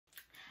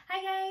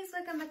Hi guys,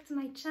 welcome back to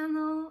my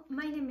channel.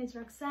 My name is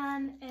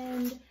Roxane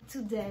and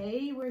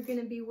today we're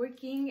gonna be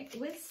working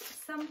with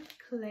some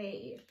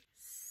clay.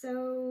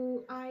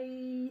 So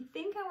I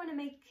think I want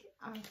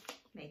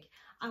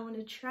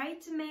to try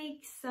to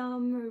make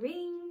some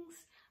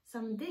rings,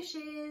 some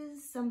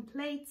dishes, some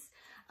plates,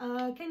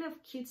 kind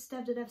of cute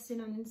stuff that I've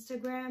seen on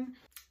Instagram.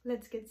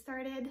 Let's get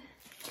started.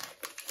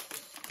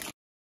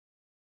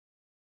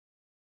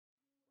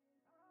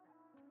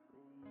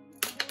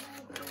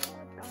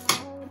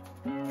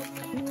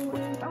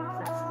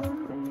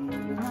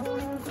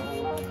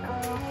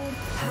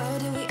 How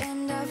did we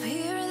end up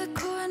here in the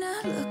corner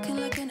looking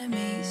like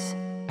enemies?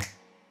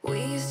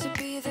 We used to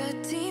be the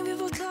team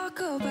people talk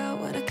about,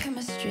 what a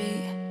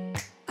chemistry.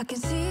 I can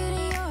see it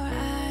in your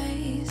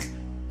eyes.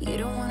 You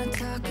don't wanna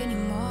talk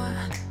anymore.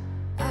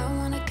 I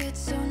wanna get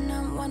so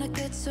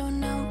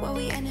numb while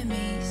we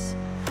enemies.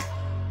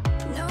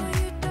 No,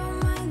 you don't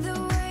mind the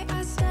way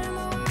I stutter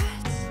my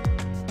words.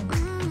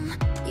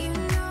 You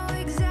know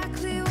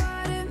exactly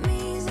what it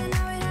means and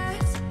how it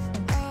hurts.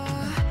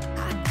 Oh,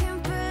 I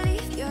can't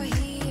believe you're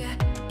here.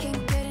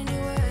 Can't get any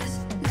worse.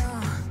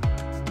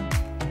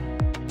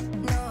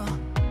 No.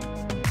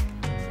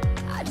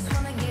 I just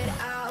wanna get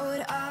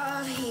out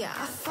of here.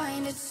 I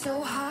find it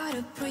so hard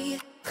to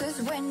breathe.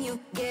 'Cause when you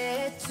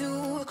get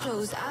too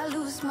close, I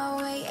lose my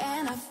way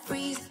and I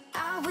freeze.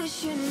 I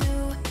wish you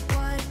knew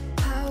what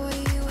power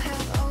you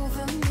have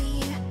over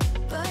me,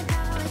 but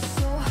now it's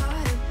so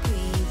hard to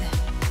breathe.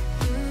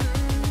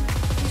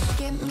 Just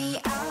get me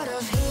out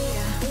of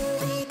here.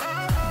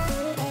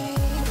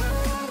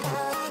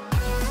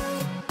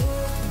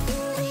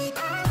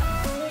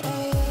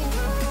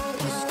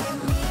 Just get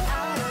me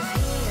out of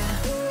here.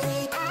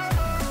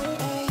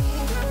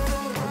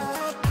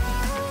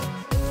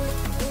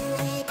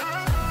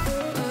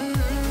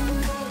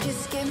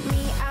 Just get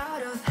me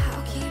out of.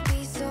 How can you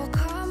be so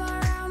calm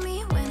around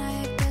me when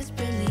I act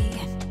desperately?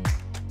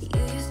 You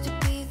used to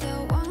be the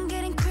one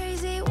getting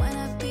crazy when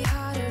I'd be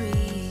hard to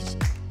reach.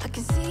 I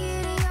can see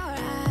it in your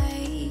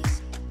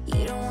eyes.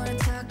 You don't wanna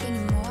talk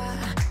anymore.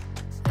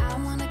 I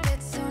wanna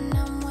get so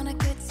numb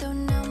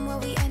while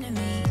we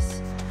enemies.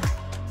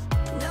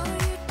 No,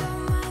 you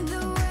don't mind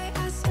the way I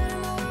stutter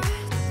my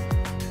words.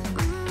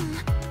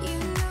 You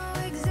know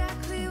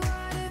exactly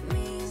what it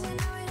means and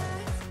how it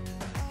hurts.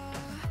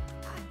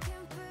 Oh, I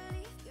can't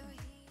believe you're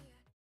here.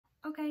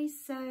 Okay,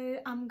 so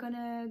I'm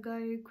gonna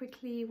go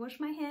quickly wash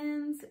my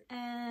hands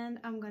and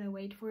I'm gonna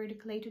wait for the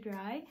clay to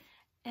dry.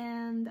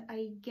 And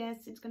I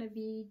guess it's gonna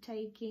be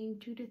taking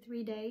 2 to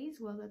 3 days.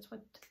 Well, that's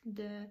what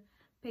the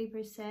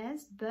paper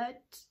says,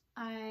 but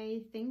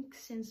I think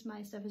since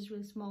my stuff is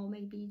really small,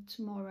 maybe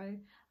tomorrow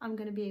I'm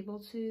gonna be able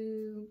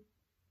to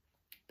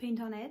paint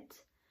on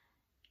it.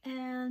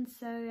 And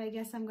so I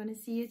guess I'm gonna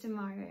see you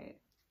tomorrow.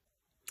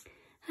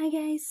 Hi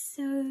guys,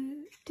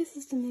 so this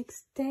is the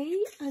next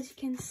day. As you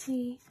can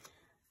see,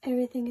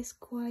 everything is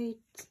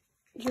quite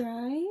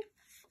dry,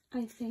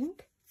 I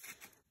think.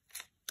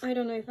 I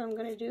don't know if I'm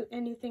gonna do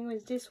anything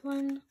with this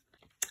one.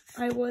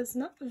 I was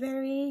not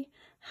very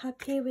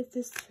happy with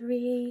this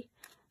 3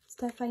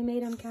 stuff I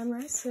made on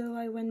camera, so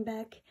I went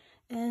back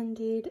and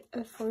did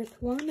a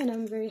 4th one, and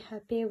I'm very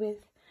happy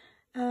with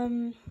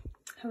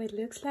how it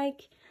looks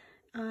like.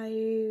 I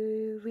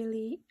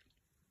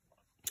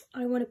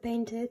want to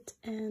paint it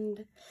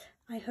and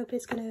I hope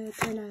it's gonna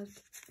turn out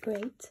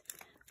great,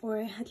 or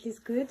at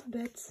least good,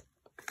 but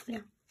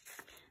yeah.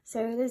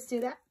 So let's do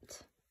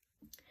that.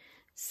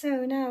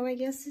 So now I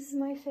guess this is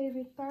my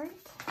favorite part.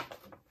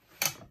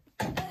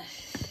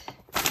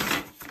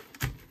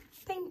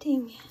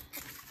 Painting.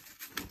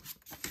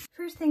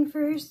 First thing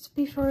first,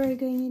 before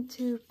going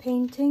into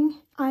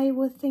painting, I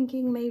was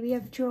thinking maybe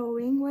of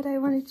drawing what I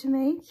wanted to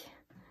make.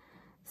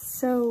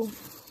 So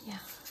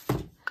yeah.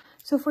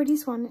 So for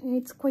this one,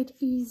 it's quite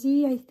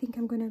easy. I think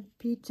I'm gonna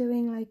be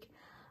doing like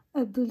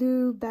a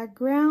blue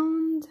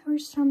background or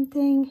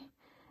something,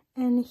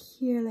 and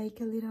here like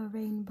a little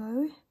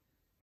rainbow.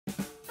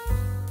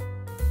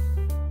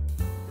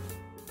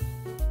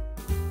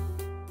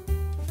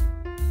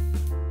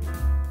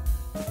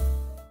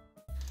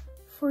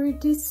 For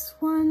this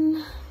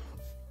one,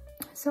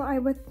 so I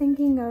was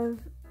thinking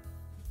of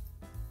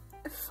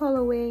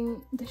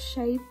following the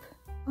shape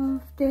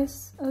of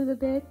this a little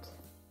bit.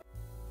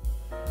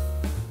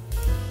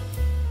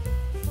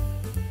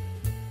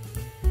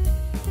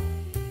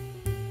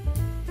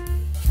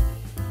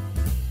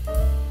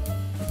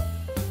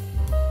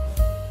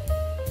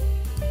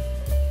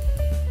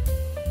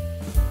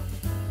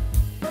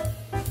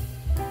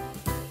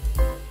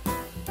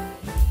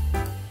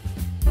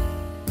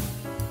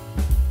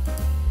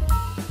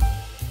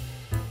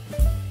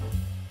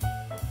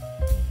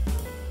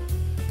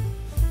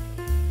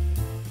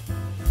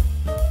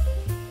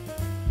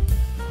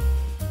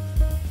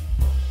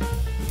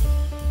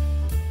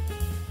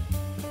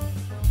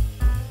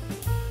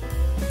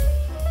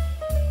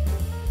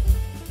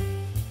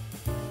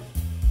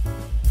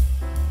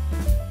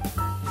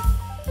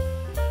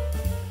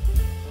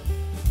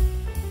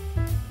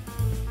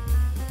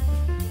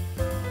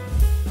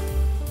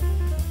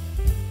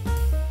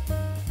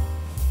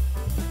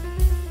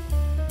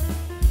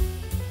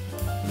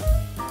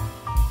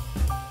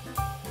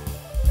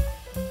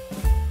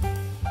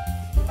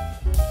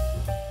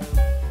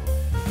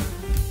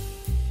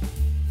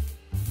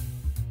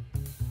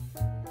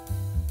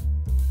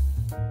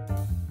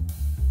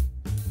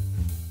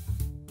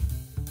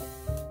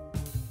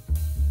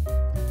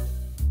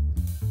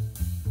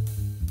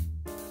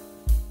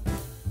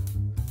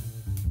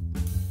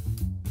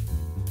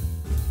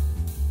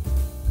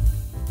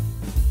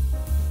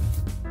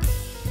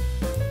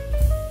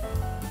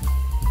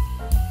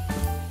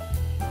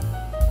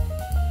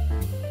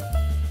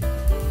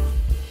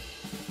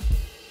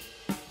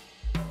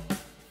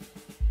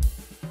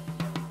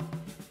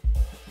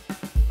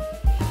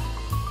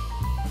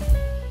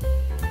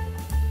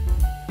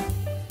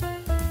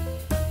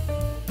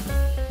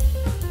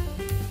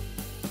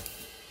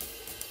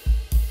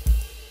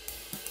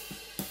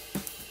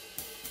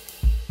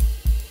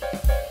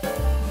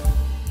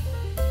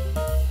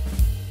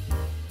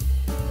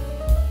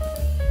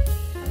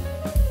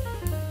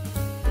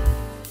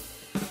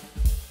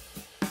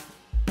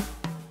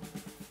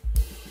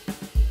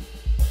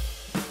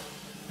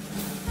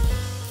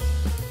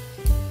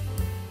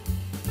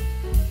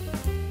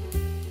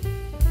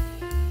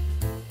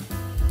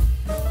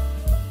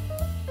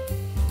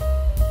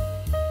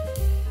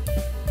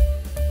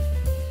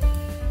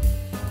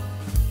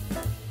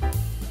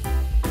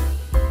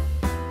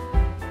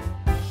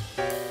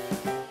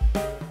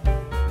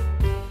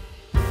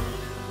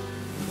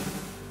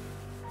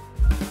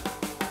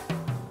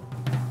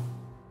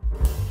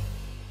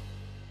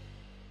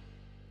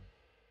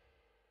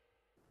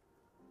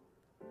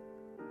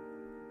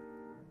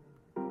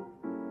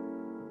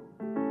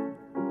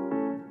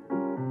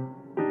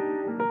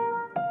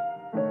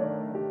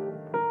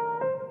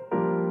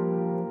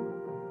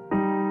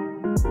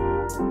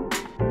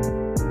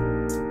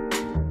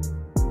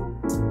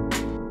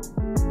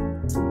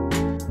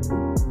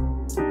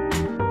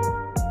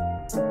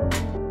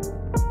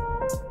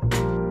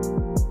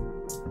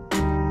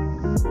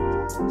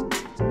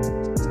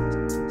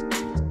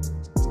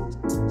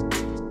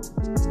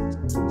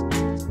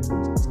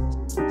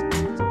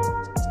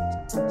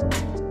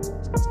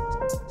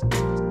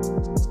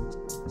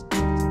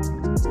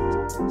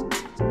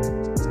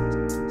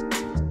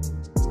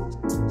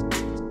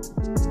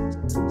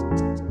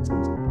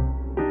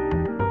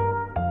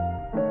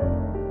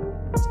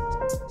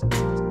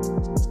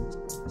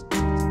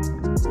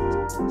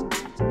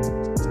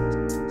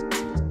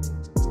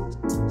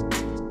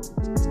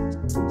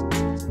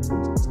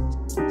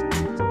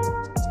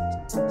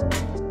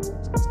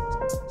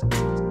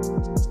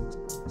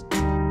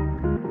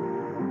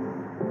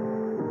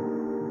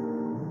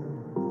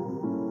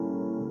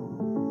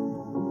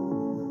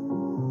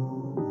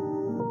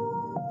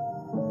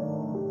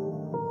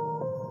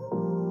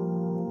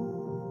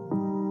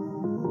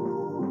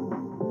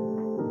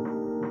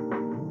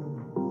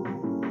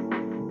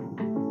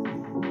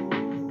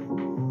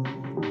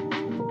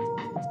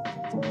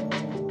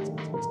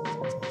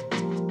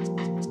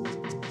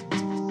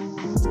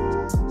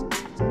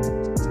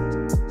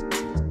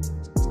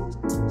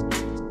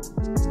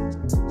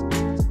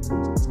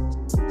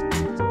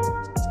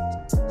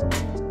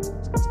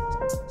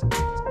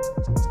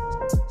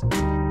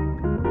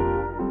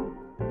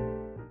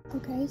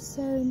 Okay,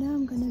 so now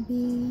I'm gonna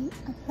be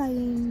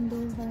applying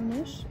the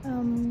varnish.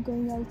 I'm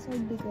going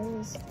outside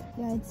because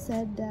yeah, it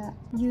said that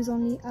use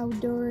only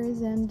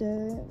outdoors and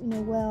in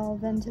a well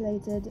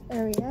ventilated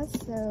area,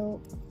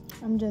 so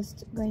I'm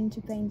just going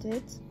to paint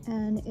it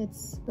and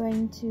it's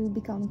going to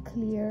become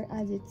clear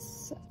as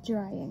it's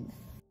drying.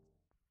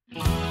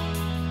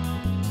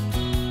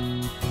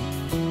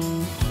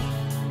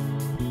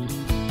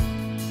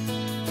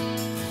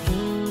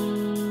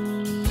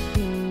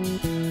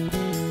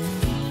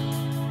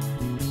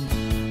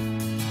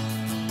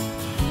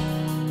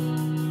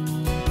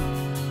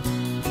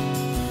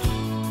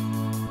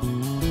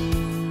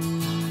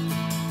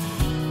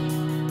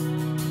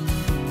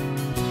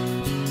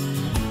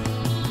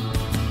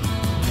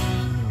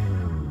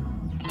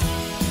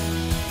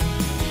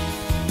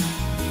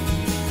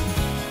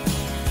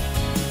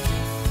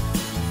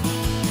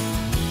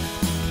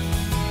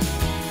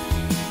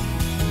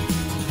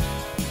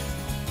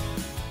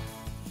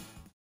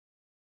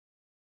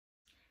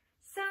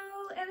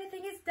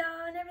 Everything is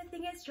done,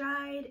 everything is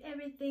dried,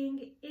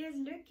 everything is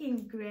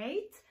looking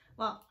great.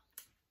 Well,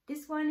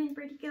 this one in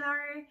particular,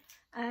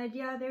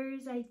 the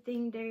others I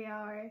think they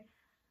are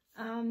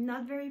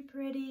not very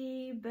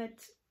pretty, but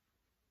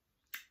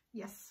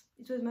yes,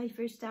 it was my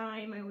first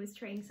time. I was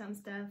trying some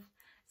stuff,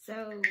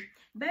 so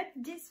but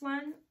this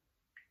one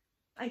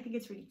I think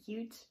it's really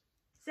cute.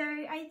 So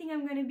I think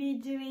I'm gonna be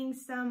doing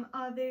some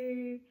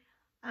other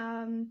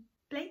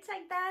plates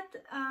like that.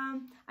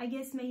 I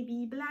guess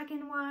maybe black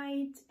and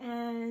white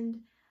and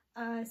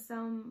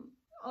some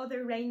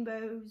other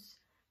rainbows,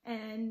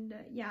 and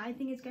yeah, I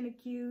think it's kind of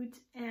cute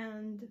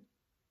and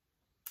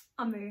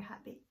I'm very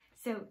happy.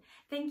 So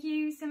thank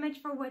you so much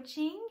for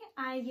watching.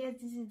 I guess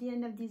this is the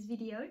end of this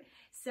video.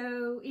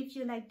 So if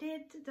you liked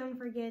it, don't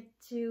forget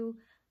to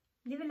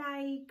leave a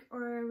like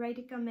or write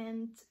a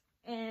comment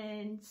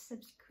and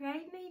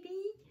subscribe maybe.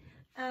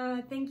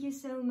 Thank you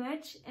so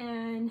much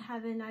and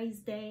have a nice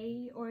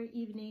day or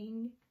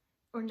evening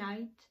or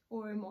night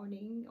or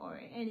morning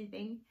or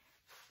anything.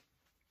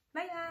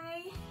 Bye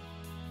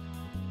bye.